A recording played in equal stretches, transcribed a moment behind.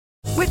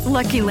With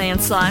Lucky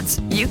Land Slots,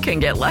 you can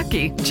get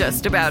lucky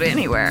just about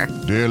anywhere.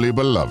 Dearly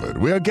beloved,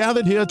 we are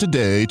gathered here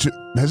today to...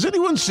 Has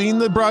anyone seen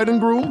the bride and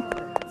groom?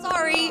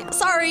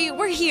 Sorry,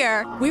 we're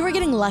here. We were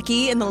getting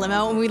lucky in the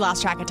limo and we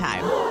lost track of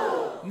time.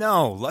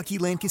 No, Lucky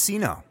Land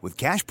Casino, with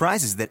cash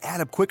prizes that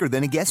add up quicker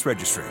than a guest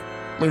registry.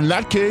 In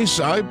that case,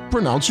 I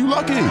pronounce you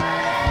lucky.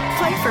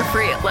 Play for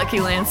free at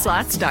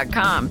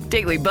LuckyLandSlots.com.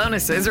 Daily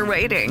bonuses are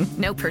waiting.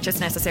 No purchase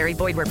necessary.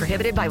 Void where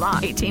prohibited by law.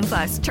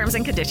 18+. Terms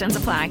and conditions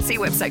apply. See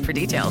website for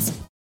details.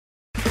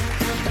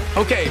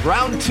 Okay,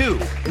 round two.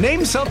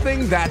 Name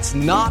something that's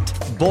not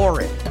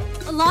boring.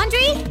 A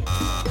laundry?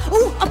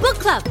 Ooh, a book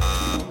club.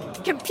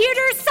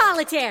 Computer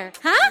solitaire,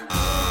 huh?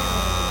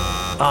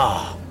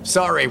 Ah, oh,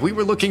 sorry. We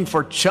were looking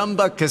for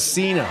Chumba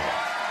Casino.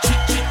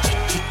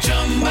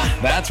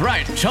 That's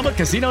right.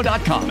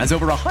 ChumbaCasino.com has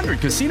over 100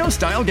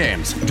 casino-style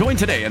games. Join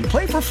today and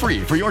play for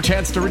free for your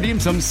chance to redeem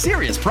some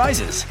serious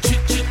prizes.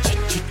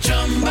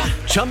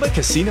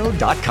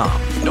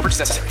 ChumbaCasino.com. No purchase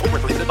necessary. Void where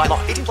prohibited by law.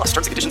 18+. Terms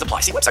and conditions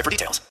apply. See website for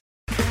details.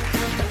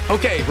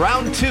 Okay,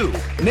 round two.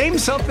 Name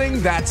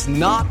something that's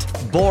not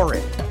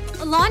boring.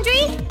 A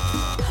laundry?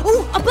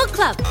 Ooh, a book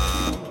club.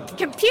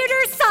 Computer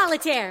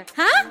solitaire,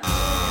 huh?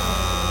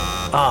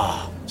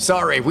 Ah, oh,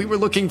 sorry. We were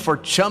looking for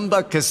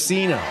Chumba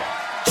Casino.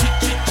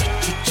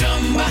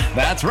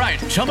 That's right.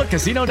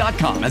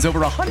 ChumbaCasino.com has over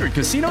 100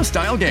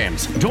 casino-style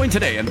games. Join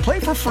today and play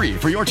for free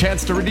for your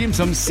chance to redeem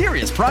some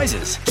serious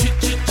prizes.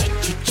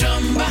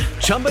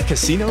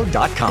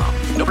 ChumbaCasino.com.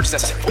 No purchase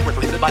necessary. Void where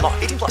prohibited by law.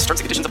 18+. Terms and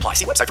conditions apply.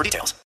 See website for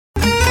details.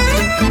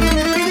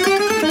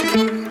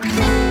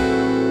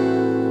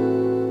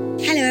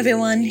 Hello,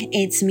 everyone.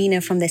 It's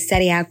Mina from the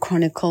Serie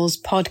Chronicles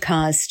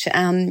podcast.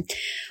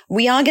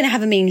 We are going to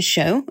have a main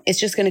show. It's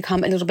just going to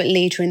come a little bit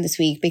later in this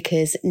week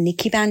because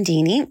Nikki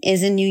Bandini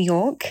is in New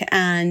York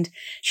and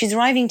she's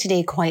arriving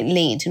today quite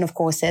late. And of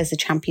course, there's the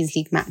Champions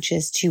League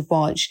matches to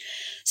watch.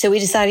 So we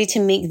decided to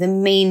make the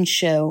main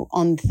show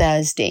on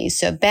Thursday.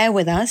 So bear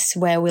with us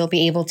where we'll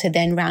be able to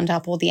then round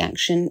up all the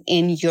action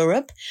in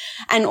Europe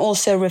and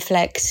also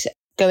reflect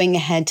going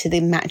ahead to the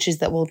matches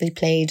that will be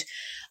played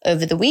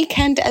over the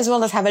weekend, as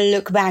well as have a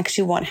look back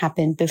to what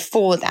happened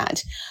before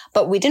that.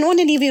 But we didn't want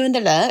to leave you in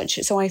the lurch,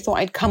 so I thought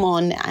I'd come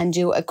on and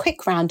do a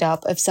quick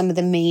roundup of some of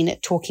the main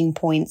talking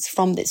points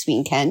from this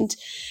weekend,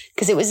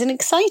 because it was an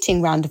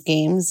exciting round of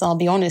games, I'll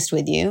be honest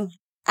with you.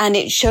 And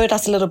it showed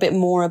us a little bit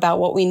more about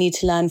what we need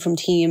to learn from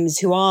teams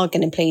who are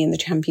going to play in the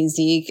Champions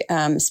League.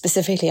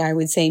 Specifically, I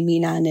would say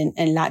Milan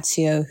and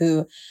Lazio,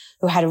 who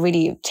had a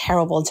really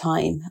terrible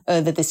time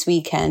over this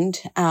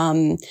weekend.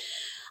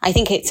 I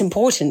think it's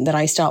important that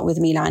I start with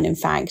Milan, in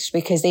fact,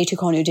 because they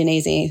took on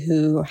Udinese,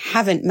 who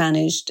haven't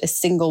managed a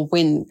single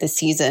win this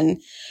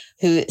season,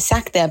 who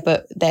sacked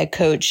their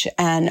coach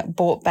and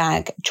brought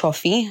back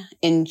Cioffi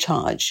in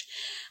charge.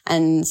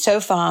 And so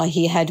far,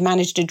 he had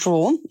managed a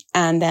draw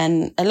and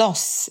then a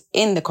loss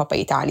in the Coppa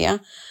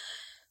Italia,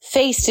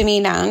 faced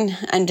Milan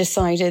and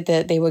decided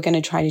that they were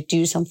going to try to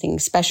do something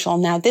special.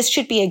 Now, this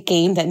should be a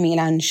game that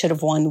Milan should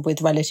have won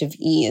with relative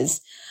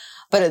ease.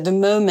 But at the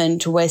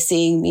moment, we're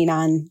seeing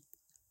Milan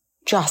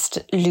just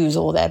lose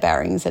all their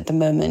bearings at the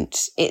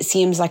moment. It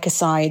seems like a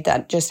side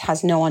that just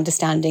has no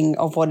understanding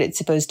of what it's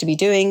supposed to be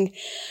doing.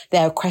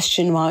 There are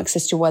question marks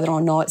as to whether or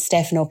not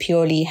Stefano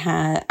Pioli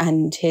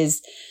and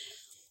his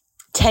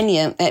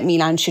tenure at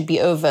Milan should be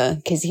over,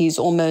 because he's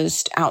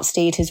almost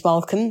outstayed his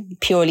welcome.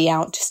 Pioli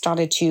out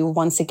started to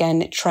once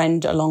again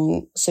trend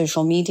along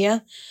social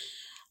media.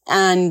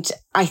 And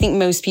I think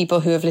most people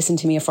who have listened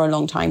to me for a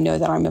long time know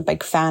that I'm a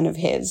big fan of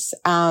his.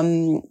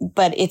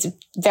 But it's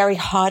very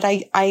hard.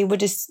 I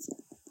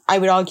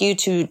would argue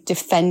to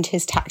defend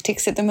his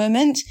tactics at the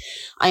moment.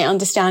 I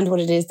understand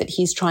what it is that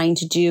he's trying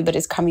to do, but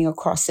it's coming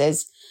across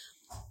as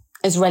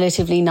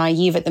relatively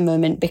naive at the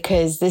moment,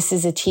 because this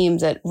is a team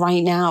that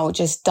right now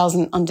just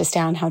doesn't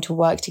understand how to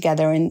work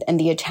together, and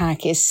the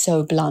attack is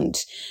so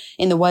blunt.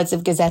 In the words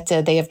of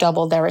Gazzetta, they have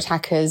doubled their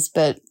attackers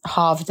but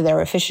halved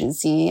their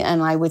efficiency,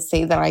 and I would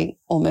say that I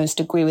almost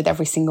agree with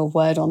every single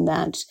word on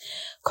that.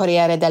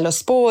 Corriere dello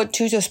Sport,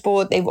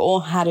 Tuttosport, they've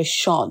all had a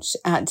shot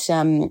at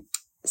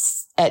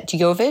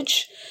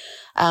Jovic,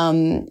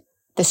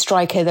 the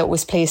striker that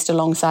was placed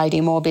alongside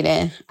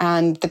Immobile,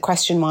 and the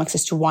question marks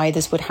as to why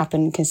this would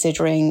happen,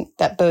 considering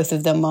that both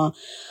of them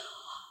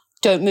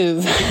don't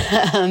move.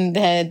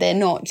 They're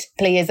not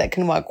players that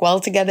can work well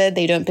together.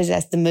 They don't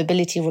possess the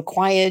mobility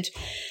required.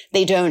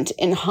 They don't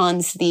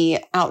enhance the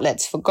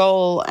outlets for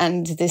goal.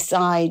 And this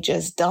side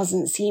just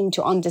doesn't seem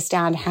to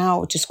understand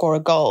how to score a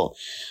goal.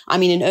 I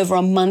mean, in over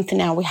a month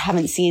now, we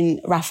haven't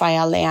seen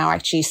Rafael Leao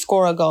actually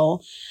score a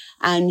goal.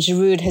 And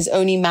Giroud has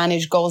only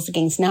managed goals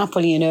against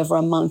Napoli in over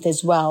a month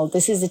as well.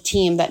 This is a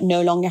team that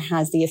no longer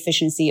has the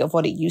efficiency of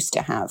what it used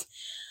to have.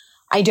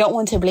 I don't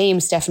want to blame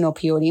Stefano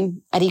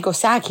Pioli. Arrigo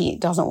Sacchi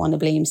doesn't want to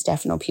blame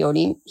Stefano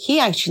Pioli. He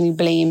actually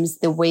blames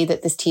the way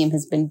that this team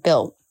has been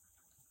built.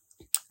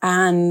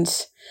 And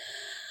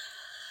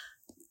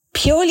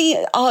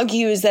Pioli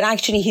argues that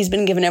actually he's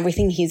been given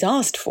everything he's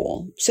asked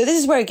for. So this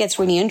is where it gets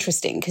really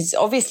interesting, because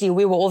obviously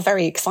we were all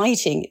very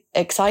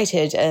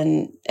excited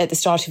and at the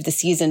start of the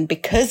season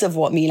because of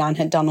what Milan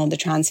had done on the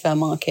transfer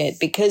market,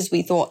 because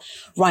we thought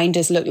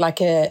Reinders looked like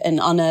an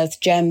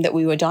unearthed gem that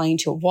we were dying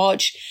to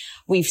watch.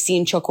 We've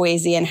seen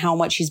Chukwueze and how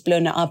much he's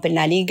blown it up in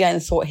La Liga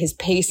and thought his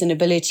pace and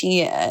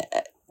ability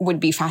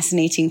would be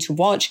fascinating to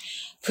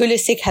watch.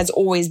 Pulisic has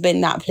always been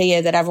that player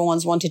that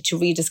everyone's wanted to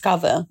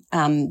rediscover,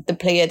 the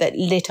player that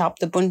lit up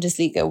the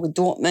Bundesliga with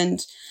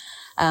Dortmund.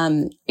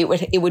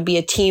 It would be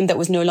a team that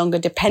was no longer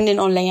dependent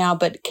on Leao,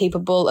 but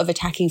capable of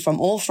attacking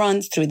from all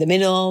fronts, through the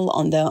middle,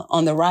 on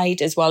the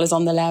right, as well as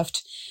on the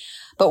left.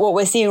 But what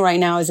we're seeing right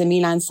now is a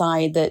Milan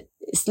side that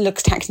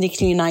looks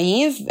technically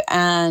naive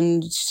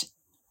and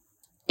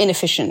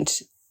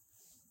inefficient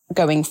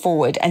going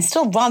forward, and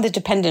still rather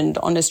dependent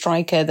on a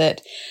striker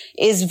that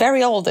is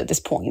very old at this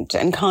point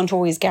and can't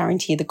always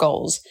guarantee the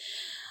goals.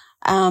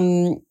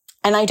 And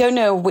I don't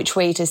know which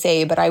way to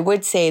say, but I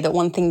would say that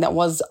one thing that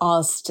was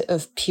asked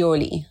of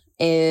Pioli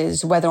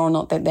is whether or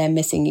not that they're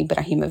missing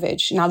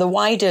Ibrahimovic. Now, the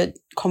wider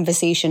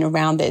conversation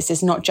around this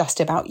is not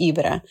just about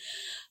Ibra,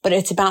 but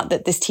it's about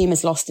that this team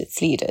has lost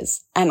its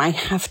leaders. And I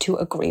have to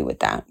agree with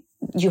that.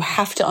 You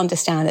have to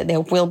understand that there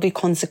will be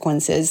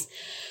consequences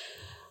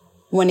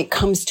when it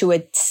comes to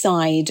a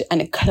side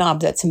and a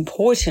club that's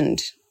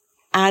important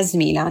as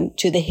Milan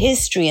to the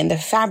history and the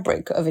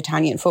fabric of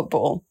Italian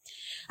football.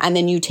 And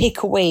then you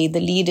take away the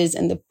leaders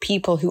and the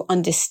people who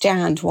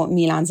understand what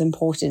Milan's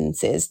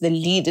importance is, the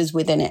leaders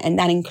within it. And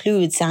that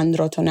includes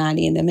Sandro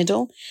Tonali in the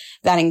middle.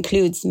 That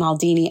includes Paolo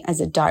Maldini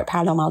as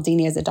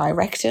a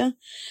director.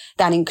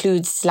 That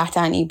includes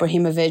Zlatan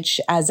Ibrahimovic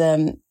as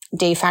a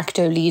de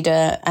facto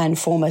leader and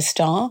former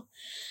star.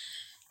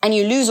 And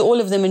you lose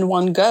all of them in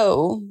one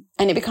go,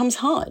 and it becomes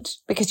hard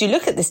because you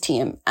look at this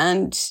team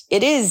and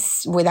it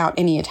is without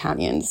any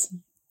Italians.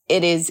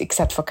 It is,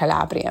 except for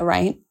Calabria,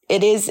 right?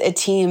 It is a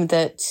team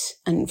that,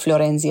 and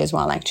Florenzi as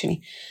well,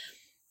 actually.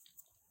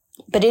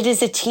 But it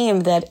is a team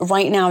that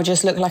right now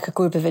just look like a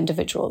group of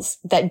individuals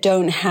that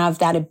don't have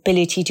that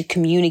ability to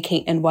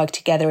communicate and work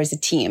together as a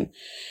team.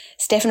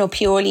 Stefano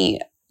Pioli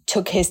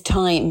took his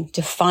time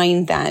to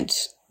find that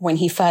when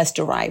he first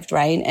arrived,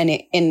 right? And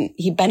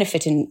he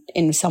benefited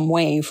in some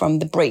way from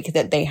the break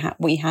that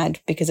we had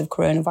because of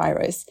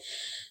coronavirus.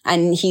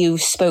 And he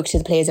spoke to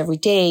the players every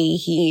day.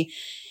 He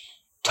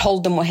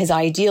told them what his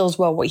ideals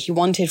were, what he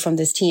wanted from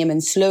this team.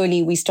 And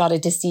slowly we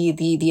started to see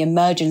the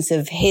emergence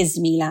of his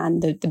Milan,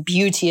 the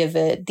beauty of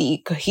it,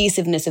 the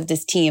cohesiveness of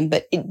this team.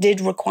 But it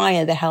did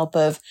require the help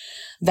of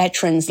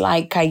veterans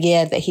like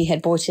Kayer that he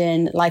had brought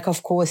in, like,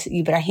 of course,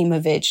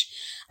 Ibrahimovic.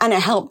 And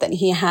it helped that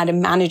he had a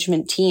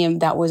management team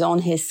that was on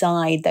his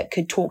side that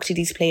could talk to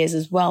these players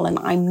as well. And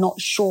I'm not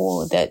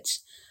sure that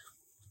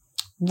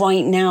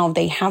right now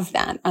they have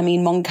that. I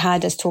mean,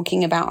 Moncada's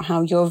talking about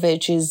how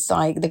Jovic is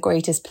like the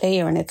greatest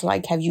player. And it's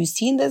like, have you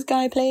seen this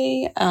guy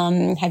play?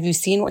 Have you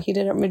seen what he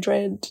did at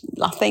Madrid?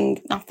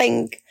 Nothing.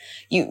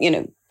 You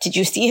know, did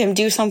you see him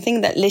do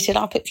something that lit it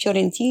up at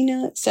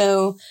Fiorentina?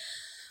 So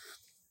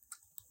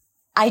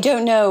I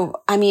don't know.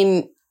 I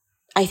mean,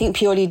 I think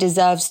Pioli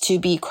deserves to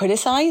be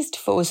criticized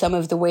for some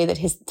of the way that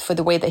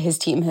his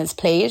team has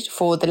played,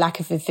 for the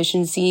lack of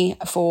efficiency,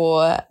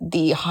 for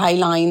the high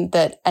line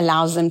that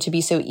allows them to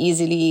be so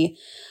easily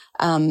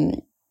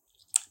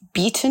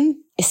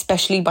beaten,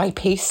 especially by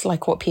pace,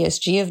 like what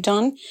PSG have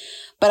done.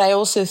 But I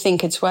also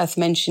think it's worth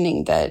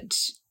mentioning that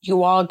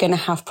you are going to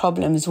have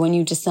problems when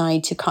you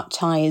decide to cut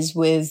ties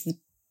with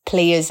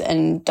players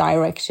and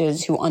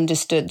directors who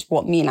understood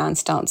what Milan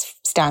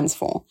stands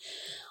for.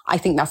 I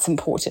think that's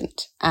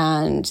important.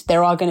 And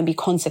there are going to be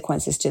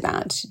consequences to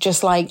that.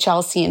 Just like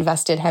Chelsea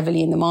invested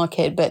heavily in the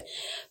market, but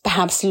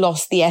perhaps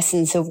lost the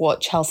essence of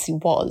what Chelsea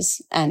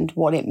was and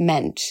what it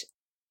meant.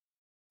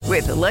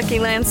 With the Lucky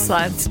Land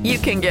Slots, you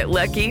can get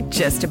lucky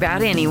just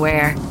about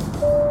anywhere.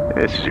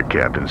 This is your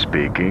captain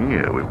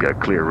speaking. We've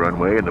got clear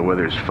runway and the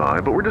weather's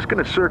fine, but we're just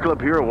going to circle up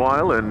here a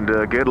while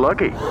and get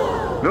lucky.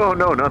 No,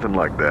 nothing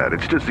like that.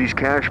 It's just these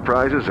cash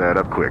prizes add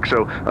up quick.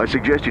 So I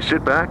suggest you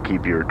sit back,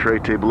 keep your tray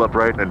table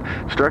upright, and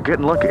start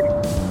getting lucky.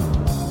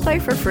 Play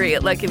for free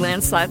at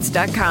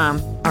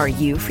LuckyLandSlots.com. Are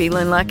you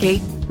feeling lucky?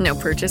 No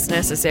purchase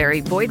necessary.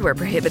 Void where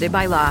prohibited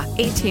by law.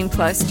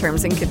 18+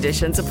 terms and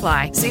conditions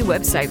apply. See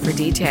website for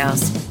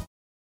details.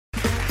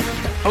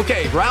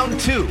 Okay, round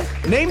two.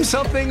 Name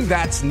something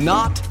that's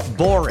not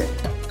boring.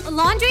 A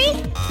laundry?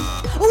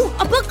 Ooh,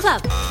 a book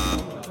club.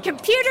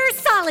 Computer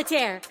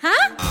solitaire,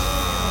 huh?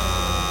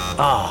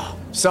 Ah,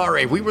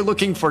 sorry, we were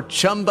looking for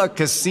Chumba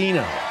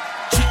Casino.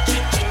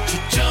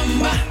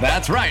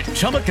 That's right,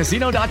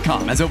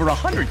 ChumbaCasino.com has over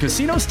 100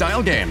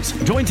 casino-style games.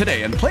 Join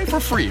today and play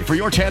for free for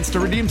your chance to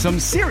redeem some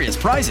serious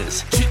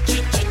prizes.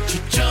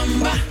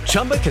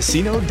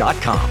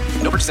 ChumbaCasino.com.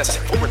 No purchase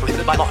necessary. Void where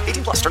prohibited by law.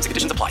 18+ terms and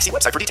conditions apply. See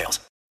website for details.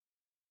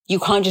 You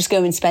can't just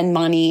go and spend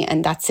money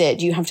and that's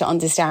it. You have to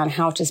understand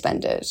how to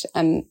spend it.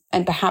 And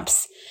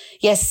perhaps,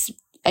 yes,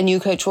 a new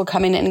coach will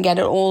come in and get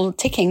it all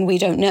ticking. We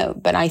don't know.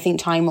 But I think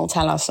time will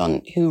tell us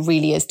on who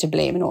really is to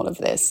blame in all of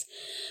this.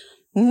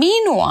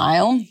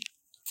 Meanwhile,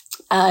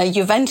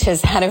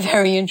 Juventus had a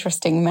very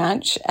interesting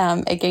match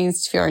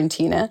against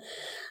Fiorentina.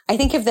 I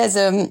think if there's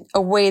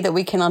a way that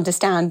we can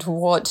understand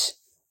what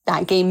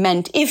that game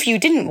meant, if you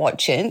didn't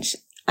watch it,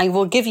 I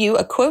will give you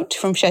a quote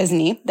from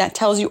Szczesny that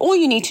tells you all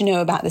you need to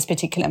know about this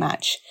particular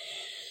match.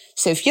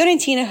 So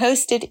Fiorentina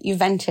hosted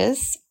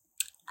Juventus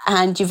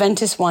and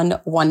Juventus won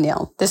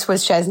 1-0. This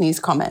was Szczesny's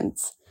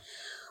comments.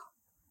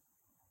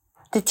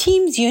 The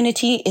team's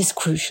unity is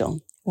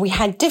crucial. We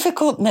had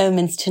difficult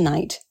moments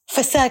tonight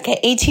for circa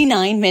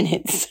 89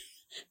 minutes,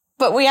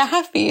 but we are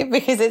happy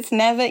because it's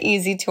never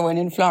easy to win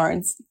in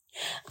Florence.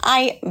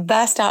 I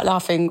burst out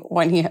laughing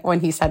when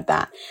he said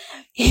that.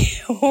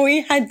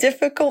 We had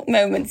difficult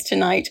moments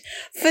tonight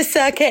for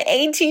circa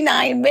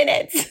 89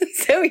 minutes.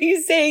 So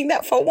he's saying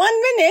that for 1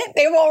 minute,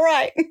 they were all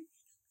right.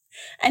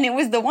 And it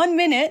was the 1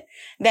 minute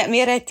that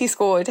Miretti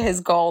scored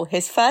his goal,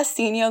 his first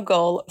senior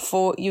goal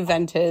for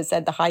Juventus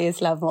at the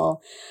highest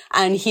level.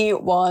 And he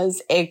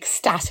was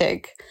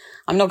ecstatic.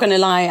 I'm not going to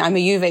lie, I'm a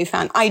Juve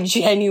fan. I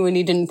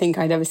genuinely didn't think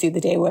I'd ever see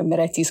the day where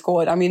Miretti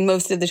scored. I mean,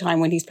 most of the time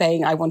when he's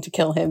playing, I want to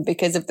kill him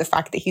because of the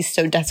fact that he's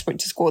so desperate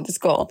to score this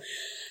goal.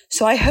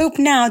 So I hope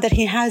now that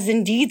he has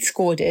indeed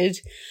scored it,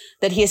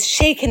 that he has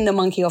shaken the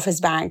monkey off his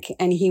back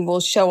and he will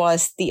show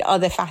us the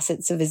other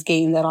facets of his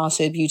game that are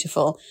so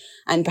beautiful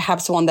and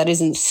perhaps one that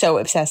isn't so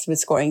obsessed with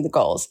scoring the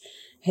goals.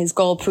 His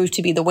goal proved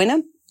to be the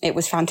winner. It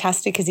was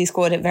fantastic because he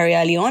scored it very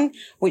early on,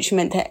 which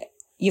meant that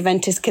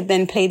Juventus could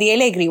then play the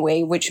Allegri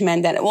way, which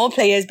meant that all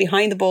players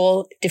behind the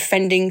ball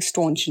defending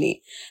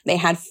staunchly. They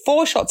had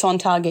 4 shots on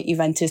target,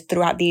 Juventus,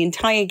 throughout the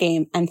entire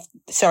game.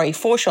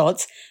 4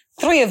 shots.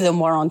 3 of them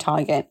were on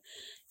target.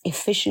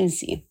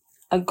 Efficiency.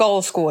 A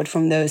goal scored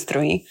from those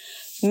 3.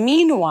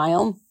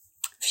 Meanwhile,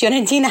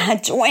 Fiorentina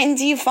had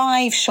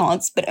 25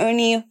 shots, but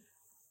only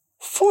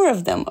 4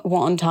 of them were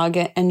on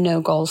target and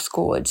no goals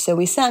scored. So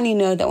we certainly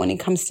know that when it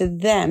comes to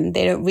them,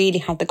 they don't really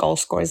have the goal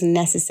scorers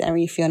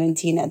necessary,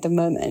 Fiorentina, at the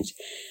moment.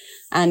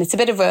 And it's a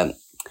bit of a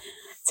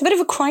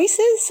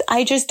crisis.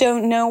 I just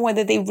don't know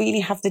whether they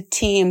really have the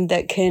team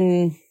that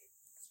can,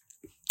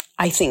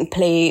 I think,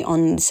 play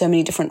on so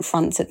many different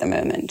fronts at the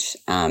moment.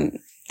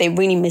 They're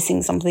really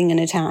missing something in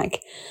attack.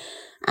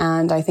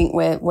 And I think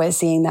we're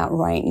seeing that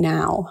right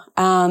now.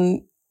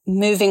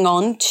 Moving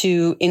on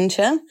to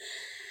Inter.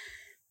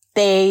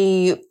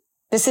 Inter's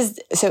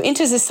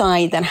a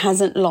side that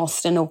hasn't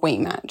lost an away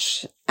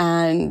match.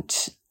 And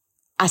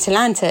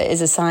Atalanta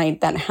is a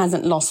side that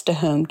hasn't lost a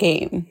home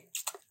game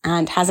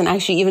and hasn't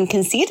actually even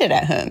conceded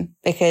at home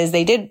because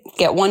they did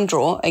get 1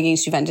 draw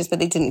against Juventus, but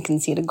they didn't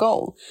concede a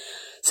goal.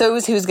 So it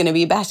was who's going to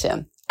be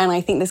better. And I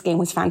think this game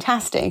was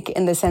fantastic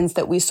in the sense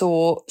that we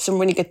saw some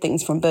really good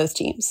things from both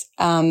teams.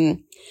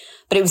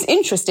 But it was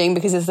interesting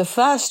because it's the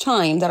first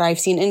time that I've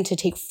seen Inter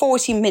take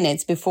 40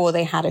 minutes before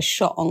they had a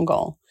shot on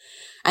goal.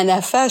 And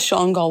their first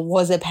shot on goal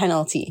was a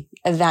penalty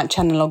that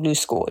Çalhanoğlu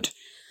scored.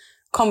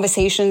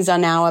 Conversations are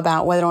now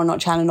about whether or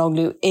not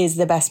Çalhanoğlu is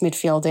the best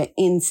midfielder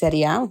in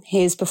Serie A.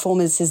 His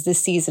performances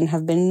this season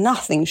have been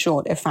nothing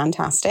short of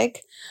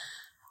fantastic.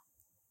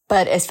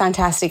 But as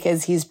fantastic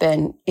as he's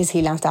been, is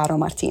he Lautaro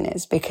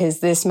Martinez? Because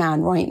this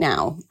man right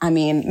now, I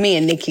mean, me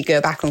and Nicky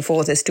go back and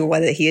forth as to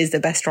whether he is the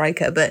best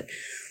striker, but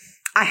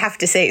I have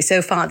to say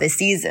so far this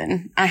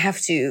season,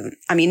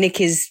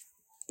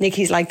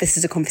 Nikki's like, this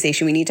is a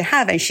conversation we need to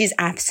have. And she's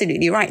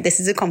absolutely right. This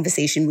is a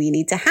conversation we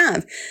need to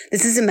have.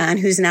 This is a man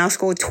who's now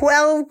scored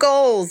 12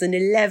 goals in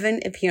 11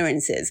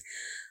 appearances.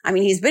 I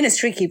mean, he's been a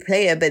streaky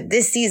player, but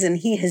this season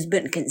he has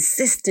been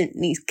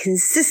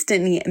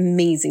consistently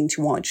amazing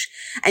to watch.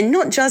 And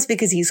not just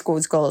because he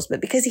scores goals, but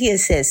because he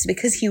assists,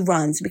 because he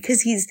runs,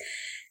 because he's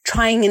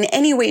trying in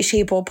any way,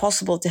 shape or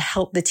possible to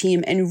help the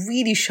team and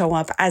really show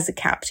up as a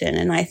captain.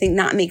 And I think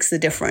that makes the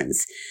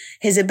difference.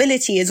 His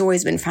ability has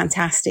always been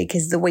fantastic.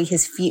 The way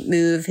his feet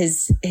move,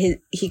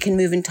 he can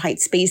move in tight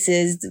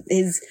spaces,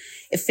 his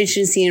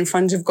efficiency in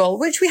front of goal,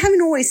 which we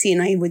haven't always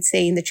seen, I would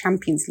say, in the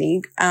Champions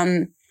League.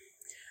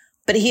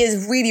 But he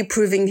is really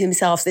proving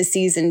himself this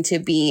season to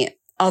be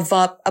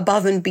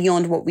above and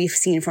beyond what we've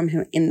seen from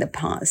him in the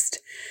past.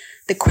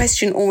 The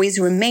question always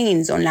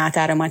remains on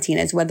Lautaro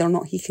Martinez, whether or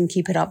not he can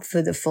keep it up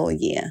for the full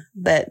year.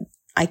 But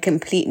I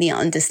completely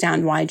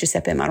understand why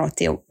Giuseppe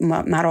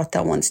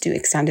Marotta wants to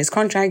extend his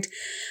contract,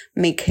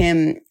 make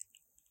him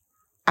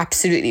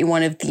absolutely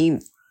one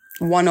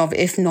of,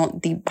 if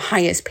not the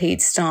highest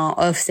paid star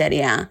of Serie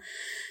A,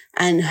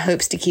 and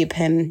hopes to keep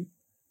him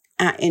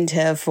at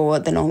Inter for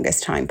the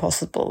longest time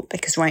possible.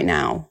 Because right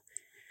now,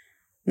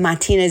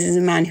 Martinez is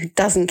a man who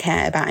doesn't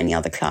care about any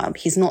other club.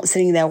 He's not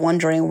sitting there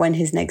wondering when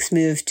his next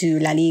move to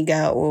La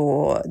Liga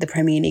or the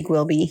Premier League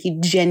will be. He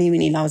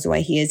genuinely loves the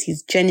way he is.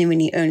 He's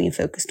genuinely only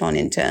focused on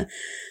Inter.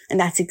 And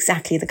that's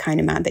exactly the kind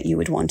of man that you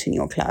would want in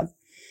your club.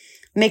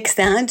 Mix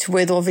that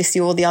with obviously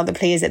all the other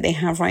players that they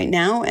have right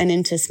now and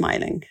Inter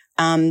smiling.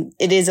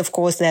 It is, of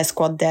course, their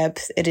squad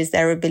depth. It is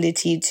their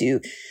ability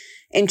to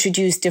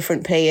introduce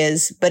different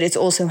players, but it's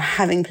also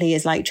having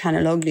players like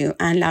Çalhanoğlu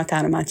and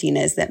Lautaro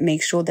Martinez that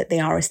make sure that they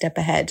are a step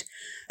ahead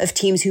of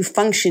teams who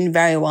function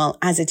very well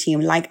as a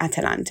team, like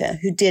Atalanta,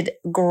 who did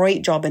a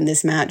great job in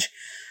this match,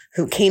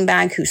 who came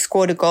back, who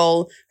scored a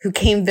goal, who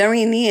came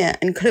very near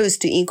and close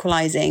to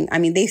equalizing. I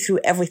mean, they threw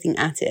everything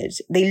at it.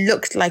 They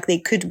looked like they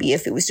could be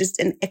if it was just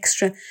an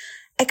extra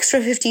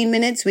 15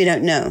 minutes. We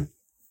don't know.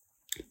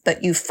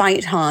 But you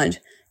fight hard.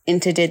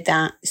 Inter did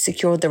that,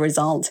 secured the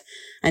result,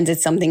 and did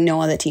something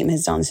no other team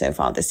has done so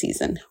far this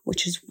season,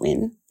 which is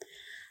win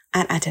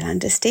at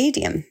Atalanta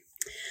Stadium.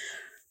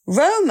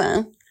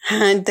 Roma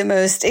had the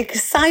most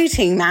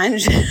exciting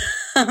match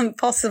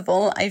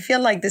possible. I feel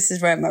like this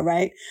is Roma,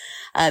 right?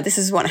 This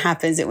is what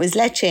happens. It was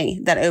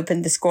Lecce that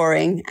opened the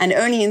scoring, and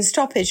only in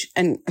stoppage.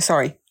 And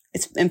sorry,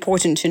 it's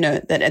important to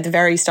note that at the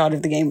very start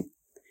of the game,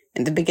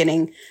 in the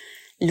beginning,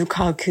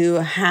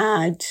 Lukaku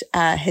had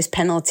his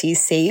penalty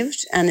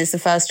saved, and it's the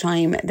first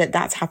time that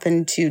that's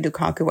happened to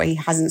Lukaku where he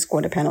hasn't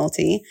scored a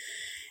penalty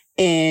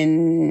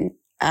in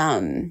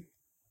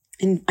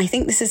I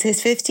think this is his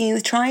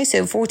 15th try.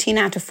 So 14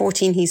 out of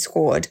 14 he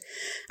scored.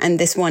 And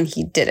this one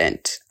he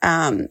didn't.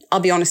 I'll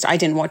be honest, I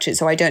didn't watch it,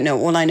 so I don't know.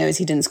 All I know is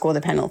he didn't score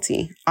the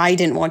penalty. I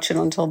didn't watch it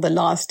until the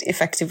last,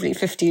 effectively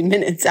 15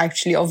 minutes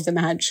actually of the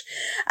match,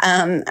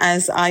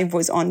 as I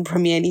was on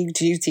Premier League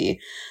duty.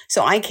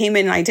 So I came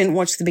in and I didn't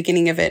watch the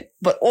beginning of it.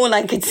 But all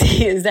I could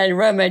see is that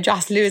Roma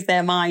just lose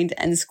their mind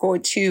and score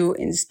 2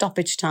 in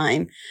stoppage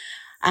time.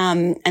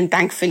 And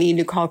thankfully,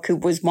 Lukaku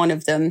was one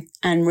of them.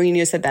 And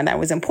Mourinho said that that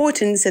was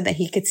important so that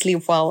he could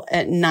sleep well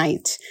at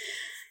night.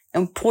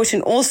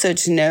 Important also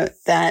to note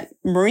that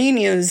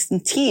Mourinho's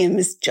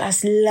teams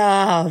just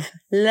love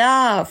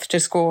to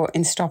score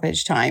in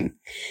stoppage time.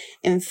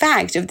 In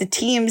fact, of the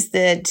teams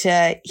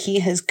that he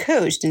has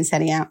coached in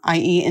Serie A,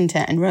 i.e.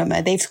 Inter and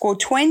Roma, they've scored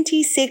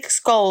 26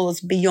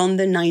 goals beyond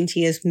the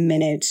 90th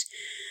minute,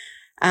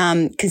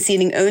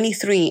 conceding only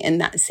 3 in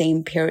that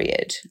same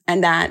period.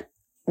 And that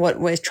what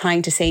we're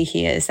trying to say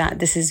here is that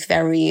this is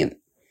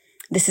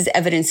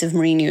evidence of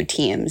Mourinho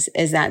teams,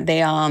 is that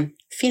they are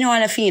fino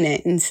alla fine,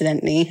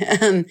 incidentally.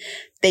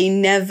 They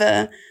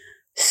never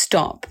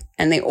stop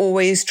and they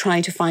always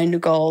try to find a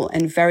goal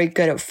and very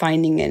good at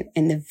finding it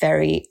in the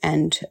very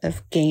end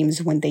of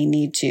games when they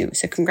need to.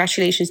 So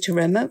congratulations to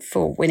Roma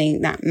for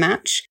winning that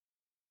match.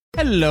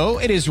 Hello,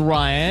 it is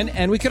Ryan,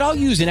 and we could all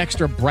use an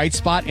extra bright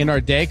spot in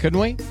our day, couldn't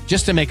we?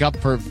 Just to make up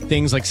for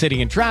things like sitting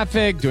in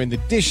traffic, doing the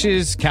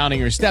dishes, counting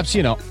your steps,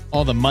 you know,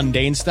 all the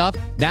mundane stuff.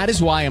 That is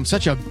why I'm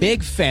such a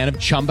big fan of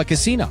Chumba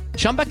Casino.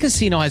 Chumba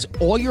Casino has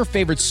all your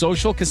favorite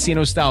social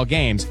casino-style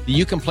games that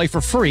you can play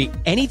for free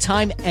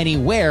anytime,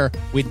 anywhere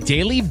with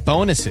daily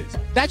bonuses.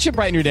 That should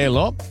brighten your day a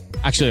little.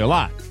 Actually, a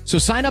lot. So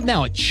sign up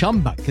now at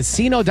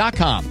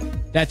ChumbaCasino.com.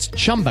 That's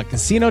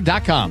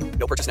ChumbaCasino.com.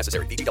 No purchase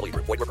necessary. VGW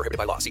Group. Void where prohibited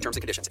by law. See terms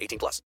and conditions.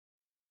 18+.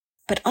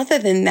 But other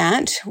than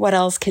that, what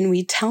else can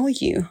we tell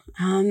you?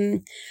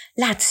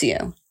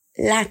 Lazio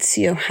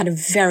had a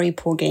very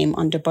poor game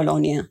under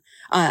Bologna,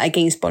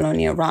 against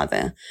Bologna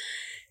rather.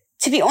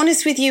 To be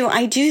honest with you,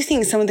 I do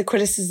think some of the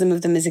criticism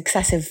of them is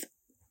excessive.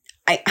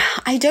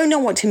 I don't know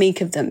what to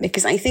make of them,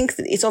 because I think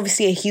that it's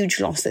obviously a huge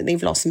loss that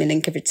they've lost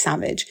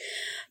Milinkovic-Savic.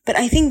 But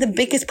I think the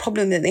biggest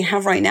problem that they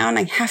have right now, and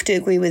I have to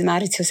agree with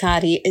Maurizio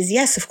Sarri, is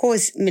yes, of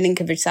course,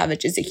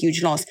 Milinkovic-Savic is a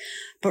huge loss.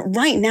 But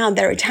right now,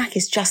 their attack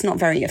is just not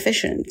very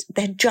efficient.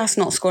 They're just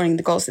not scoring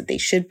the goals that they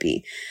should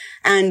be.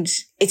 And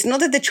it's not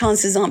that the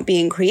chances aren't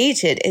being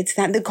created. It's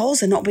that the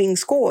goals are not being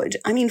scored.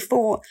 I mean,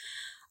 for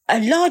a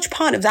large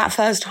part of that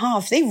first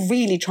half, they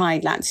really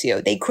tried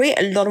Lazio. They create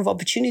a lot of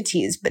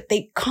opportunities, but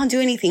they can't do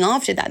anything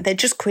after that. They're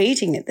just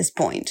creating at this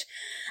point.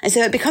 And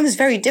so it becomes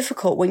very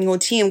difficult when your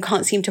team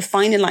can't seem to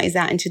finalize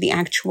that into the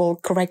actual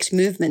correct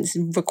movements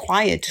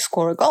required to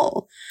score a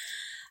goal.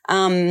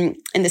 In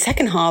the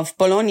second half,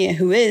 Bologna,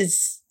 who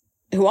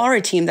are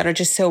a team that are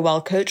just so well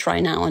coached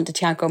right now under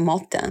Thiago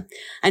Motta,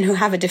 and who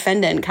have a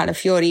defender in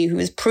Calafiori who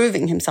is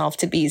proving himself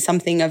to be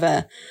something of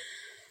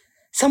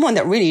someone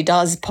that really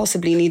does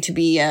possibly need to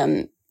be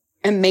a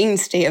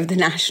mainstay of the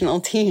national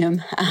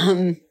team.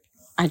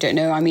 I don't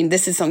know. I mean,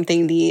 this is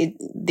something the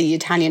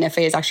Italian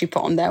FA has actually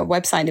put on their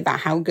website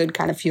about how good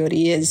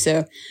Calafiori is.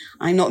 So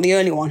I'm not the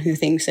only one who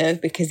thinks so,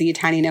 because the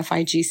Italian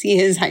FIGC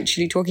is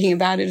actually talking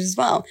about it as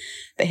well.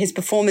 But his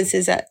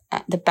performances at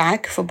the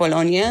back for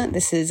Bologna,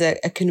 this is a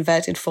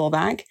converted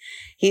fullback.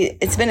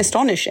 It's been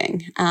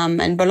astonishing.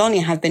 And Bologna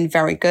have been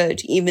very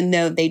good, even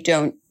though they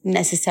don't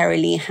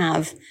necessarily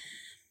have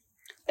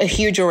a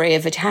huge array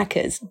of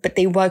attackers, but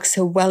they work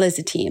so well as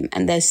a team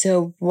and they're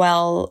so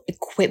well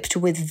equipped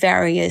with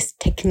various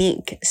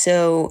technique.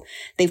 So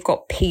they've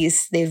got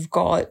pace, they've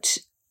got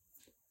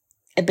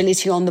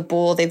ability on the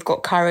ball, they've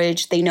got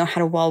courage, they know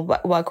how to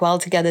work well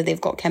together,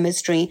 they've got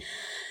chemistry.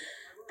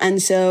 And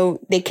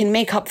so they can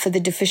make up for the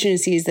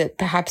deficiencies that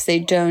perhaps they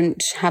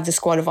don't have the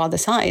squad of other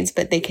sides,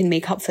 but they can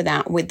make up for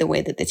that with the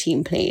way that the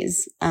team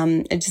plays.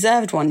 It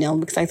deserved 1-0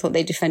 because I thought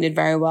they defended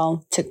very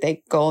well, took their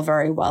goal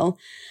very well,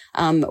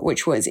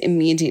 which was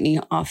immediately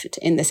after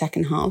in the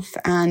second half.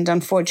 And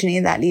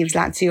unfortunately, that leaves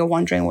Lazio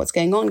wondering what's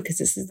going on because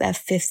this is their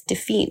 5th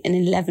defeat in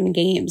 11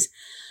 games.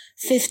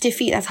 5th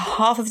defeat, that's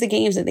half of the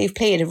games that they've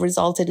played have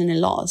resulted in a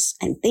loss.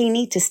 And they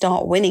need to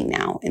start winning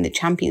now in the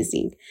Champions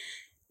League.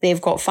 They've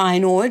got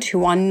Feyenoord,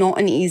 who are not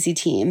an easy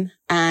team,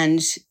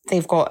 and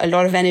they've got a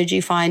lot of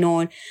energy,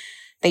 Feyenoord.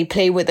 They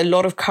play with a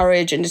lot of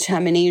courage and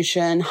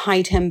determination,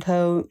 high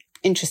tempo.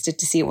 Interested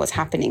to see what's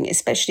happening,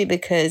 especially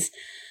because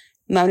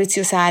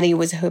Maurizio Sarri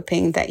was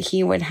hoping that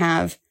he would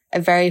have a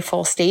very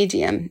full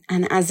stadium.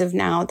 And as of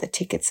now, the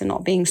tickets are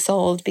not being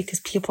sold because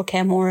people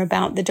care more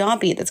about the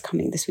derby that's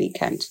coming this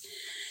weekend.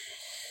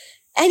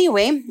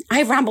 Anyway,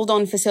 I've rambled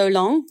on for so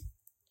long.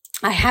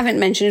 I haven't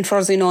mentioned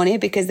Frosinone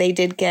because they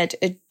did get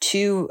they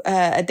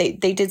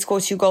did score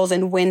 2 goals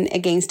and win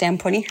against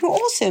Empoli, who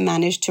also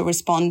managed to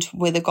respond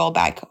with a goal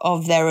back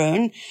of their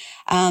own.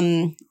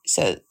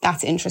 So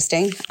that's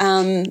interesting.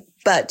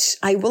 But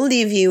I will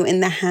leave you in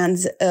the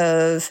hands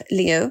of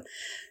Leo,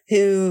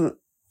 who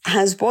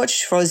has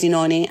watched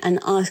Frosinone and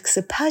asks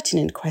a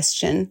pertinent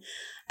question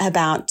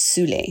about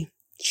Sule.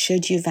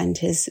 Should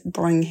Juventus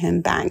bring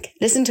him back?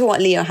 Listen to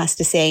what Leo has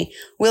to say.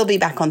 We'll be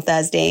back on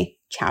Thursday.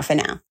 Ciao for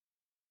now.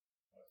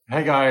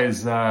 Hey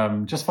guys,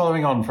 just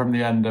following on from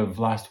the end of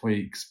last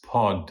week's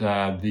pod,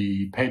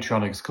 the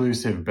Patreon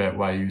exclusive bit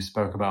where you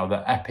spoke about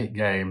the epic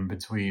game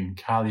between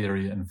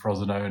Cagliari and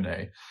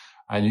Frosinone.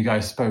 And you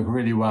guys spoke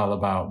really well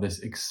about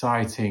this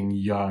exciting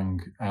young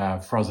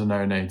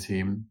Frosinone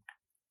team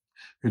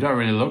who don't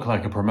really look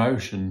like a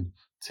promotion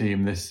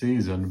team this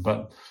season,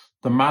 but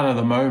the man of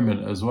the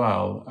moment as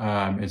well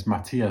is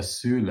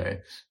Matthias Sule,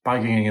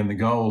 bagging in the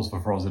goals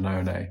for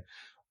Frosinone.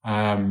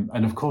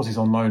 And of course, he's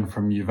on loan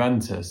from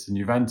Juventus, and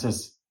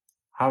Juventus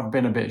have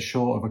been a bit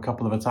short of a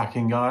couple of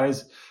attacking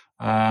guys.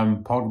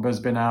 Pogba's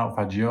been out,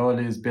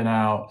 Fagioli's been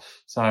out.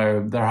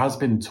 So there has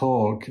been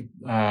talk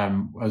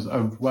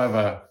of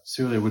whether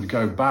Sule would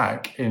go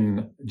back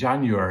in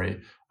January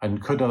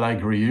and could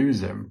Allegri use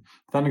him.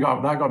 Then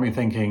that got me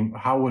thinking,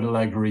 how would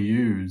Allegri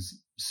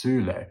use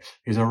Sule?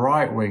 He's a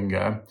right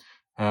winger,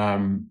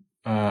 and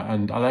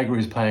Allegri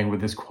is playing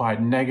with this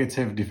quite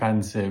negative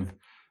defensive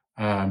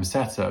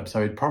setup.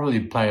 So he'd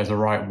probably play as a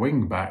right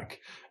wing back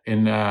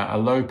in a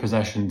low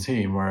possession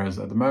team. Whereas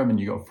at the moment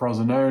you got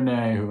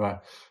Frosinone, who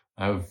are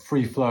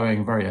free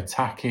flowing, very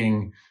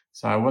attacking.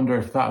 So I wonder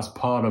if that's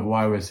part of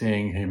why we're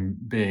seeing him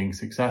being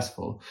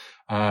successful.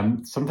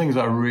 Some things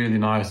that are really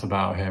nice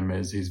about him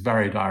is he's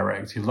very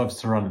direct. He loves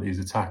to run at these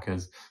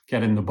attackers,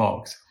 get in the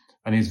box,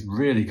 and he's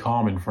really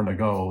calm in front of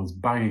goals,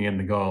 banging in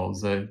the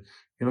goals.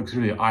 He looks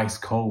really ice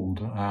cold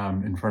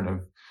in front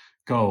of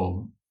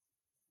goal.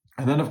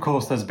 And then, of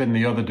course, there's been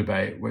the other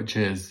debate, which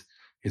is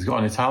he's got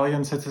an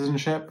Italian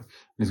citizenship and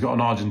he's got an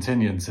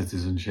Argentinian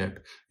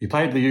citizenship. He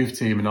played the youth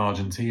team in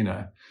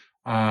Argentina.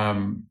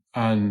 But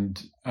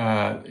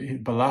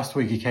last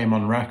week he came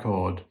on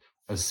record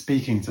as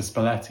speaking to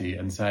Spalletti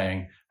and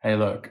saying, hey,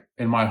 look,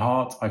 in my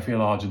heart, I feel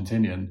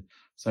Argentinian.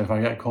 So if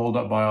I get called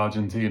up by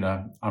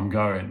Argentina, I'm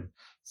going.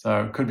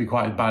 So it could be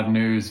quite bad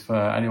news for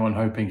anyone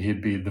hoping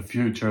he'd be the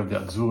future of the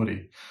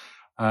Azzurri.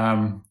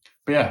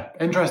 But yeah,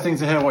 interesting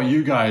to hear what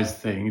you guys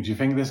think. Do you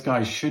think this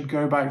guy should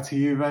go back to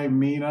Juve?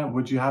 Mina,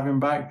 would you have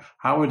him back?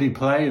 How would he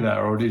play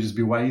there, or would he just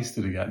be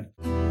wasted again?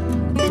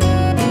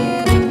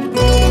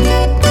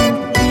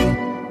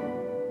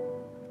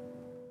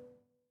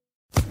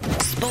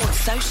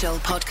 Sports Social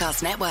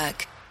Podcast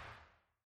Network.